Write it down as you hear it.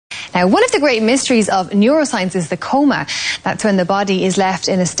Now, one of the great mysteries of neuroscience is the coma. That's when the body is left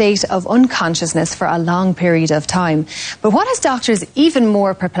in a state of unconsciousness for a long period of time. But what has doctors even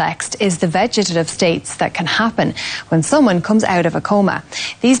more perplexed is the vegetative states that can happen when someone comes out of a coma.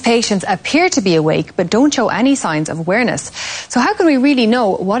 These patients appear to be awake but don't show any signs of awareness. So how can we really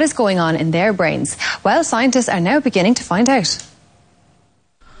know what is going on in their brains? Well, scientists are now beginning to find out.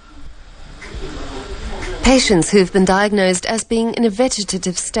 Patients who've been diagnosed as being in a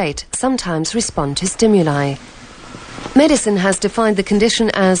vegetative state sometimes respond to stimuli. Medicine has defined the condition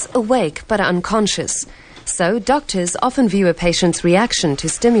as awake but unconscious, so doctors often view a patient's reaction to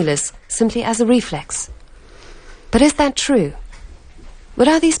stimulus simply as a reflex. But is that true? What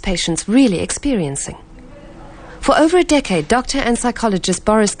are these patients really experiencing? For over a decade, doctor and psychologist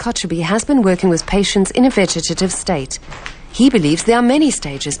Boris Kochubey has been working with patients in a vegetative state. He believes there are many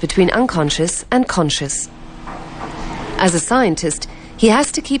stages between unconscious and conscious. As a scientist, he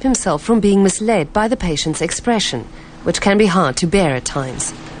has to keep himself from being misled by the patient's expression, which can be hard to bear at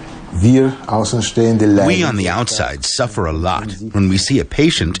times. We on the outside suffer a lot when we see a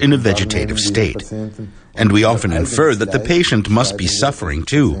patient in a vegetative state, and we often infer that the patient must be suffering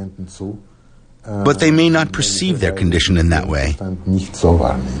too. But they may not perceive their condition in that way.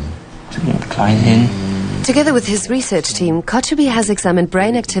 Together with his research team, Kochubey has examined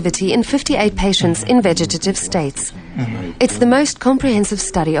brain activity in 58 patients in vegetative states. It's the most comprehensive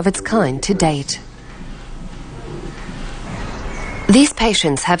study of its kind to date. These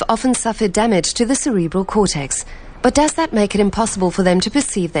patients have often suffered damage to the cerebral cortex, but does that make it impossible for them to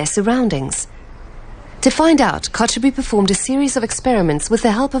perceive their surroundings? To find out, Kochubey performed a series of experiments with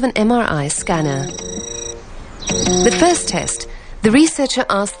the help of an MRI scanner. The first test, the researcher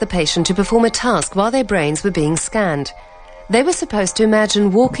asked the patient to perform a task while their brains were being scanned. They were supposed to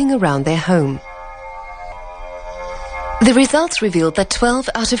imagine walking around their home. The results revealed that 12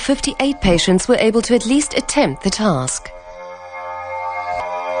 out of 58 patients were able to at least attempt the task.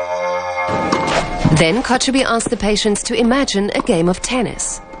 Then Kochubey asked the patients to imagine a game of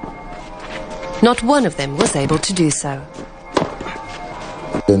tennis. Not one of them was able to do so.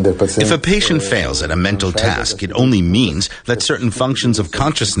 If a patient fails at a mental task, it only means that certain functions of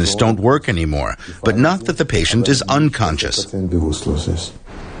consciousness don't work anymore, but not that the patient is unconscious.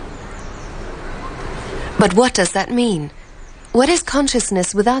 But what does that mean? What is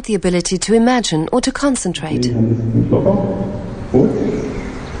consciousness without the ability to imagine or to concentrate?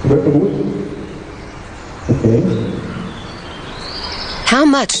 How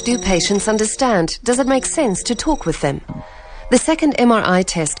much do patients understand? Does it make sense to talk with them? The second MRI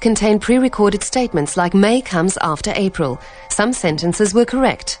test contained pre-recorded statements like May comes after April. Some sentences were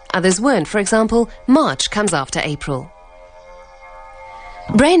correct, others weren't. For example, March comes after April.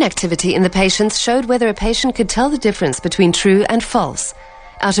 Brain activity in the patients showed whether a patient could tell the difference between true and false.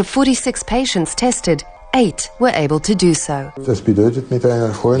 Out of 46 patients tested, 8 were able to do so.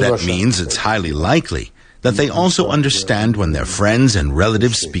 That means it's highly likely that they also understand when their friends and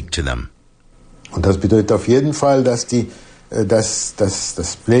relatives speak to them. Und das bedeutet auf jeden Fall, dass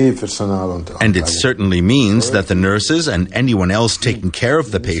das Pflegepersonal And it certainly means that the nurses and anyone else taking care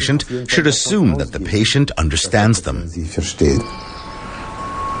of the patient should assume that the patient understands them.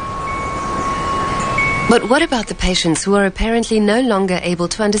 But what about the patients who are apparently no longer able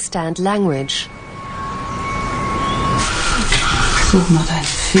to understand language?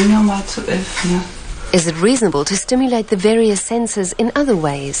 Is it reasonable to stimulate the various senses in other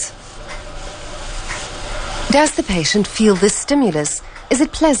ways? Does the patient feel this stimulus? Is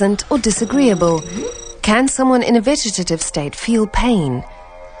it pleasant or disagreeable? Can someone in a vegetative state feel pain?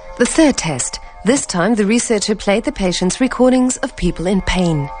 The third test. This time the researcher played the patient's recordings of people in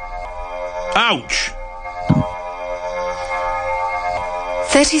pain. Ouch!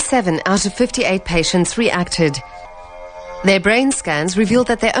 37 out of 58 patients reacted. Their brain scans revealed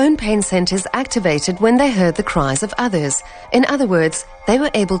that their own pain centers activated when they heard the cries of others. In other words, they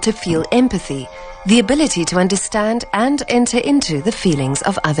were able to feel empathy, the ability to understand and enter into the feelings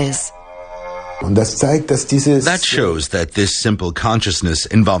of others. That shows that this simple consciousness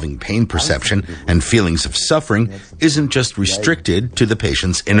involving pain perception and feelings of suffering isn't just restricted to the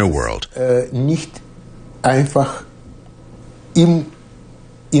patient's inner world. Nicht einfach in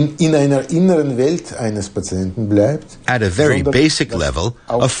einer inneren Welt eines Patienten bleibt. At a very basic level,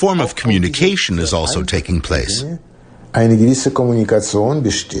 a form of communication is also taking place. Eine gewisse Kommunikation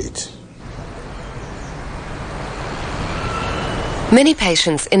besteht. Many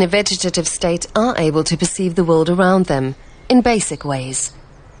patients in a vegetative state are able to perceive the world around them in basic ways.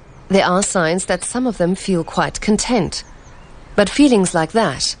 There are signs that some of them feel quite content, but feelings like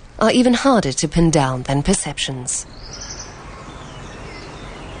that are even harder to pin down than perceptions.